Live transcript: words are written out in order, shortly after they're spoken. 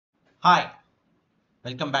Hi,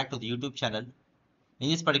 welcome back to the YouTube channel. In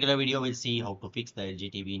this particular video, we'll see how to fix the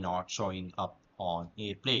LG TV not showing up on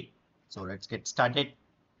AirPlay. So let's get started.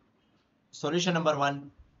 Solution number one,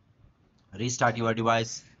 restart your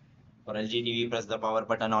device. For LG TV, press the power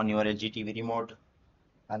button on your LG TV remote.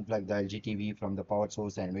 Unplug the LG TV from the power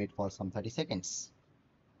source and wait for some 30 seconds.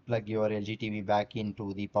 Plug your LG TV back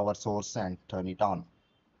into the power source and turn it on.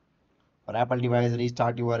 For Apple device,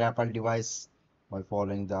 restart your Apple device by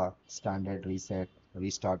following the standard reset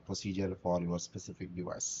restart procedure for your specific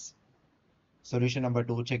device. Solution number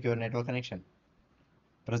two, check your network connection.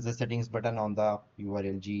 Press the settings button on the your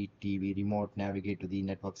LG TV remote, navigate to the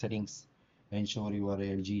network settings. Ensure your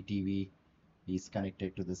LG TV is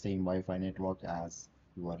connected to the same Wi-Fi network as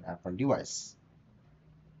your Apple device.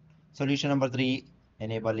 Solution number three,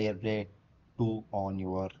 enable AirPlay 2 on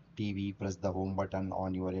your TV. Press the home button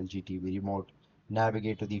on your LG TV remote.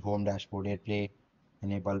 Navigate to the home dashboard AirPlay.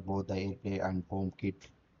 Enable both the AirPlay and HomeKit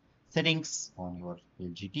settings on your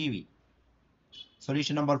LG TV.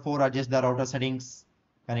 Solution number four, adjust the router settings.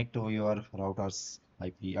 Connect to your router's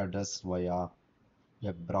IP address via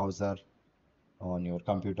a browser on your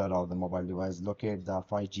computer or the mobile device. Locate the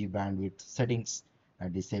 5G bandwidth settings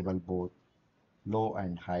and disable both low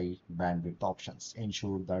and high bandwidth options.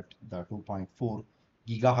 Ensure that the 2.4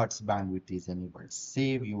 gigahertz bandwidth is enabled.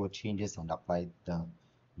 Save your changes and apply the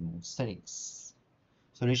new settings.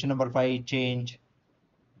 Solution number five, change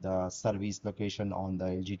the service location on the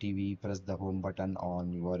LG TV. Press the home button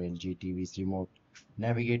on your LG TV's remote.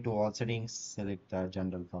 Navigate to all settings. Select the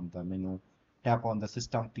general from the menu. Tap on the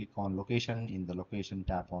system. Click on location. In the location,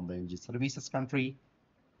 tap on the LG services country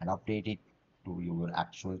and update it to your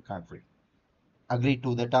actual country. Agree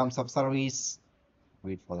to the terms of service.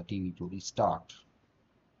 Wait for the TV to restart.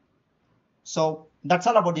 So that's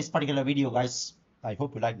all about this particular video, guys. I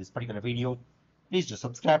hope you like this particular video. Please do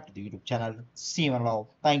subscribe to the YouTube channel. See you now.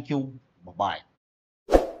 Thank you. Bye bye.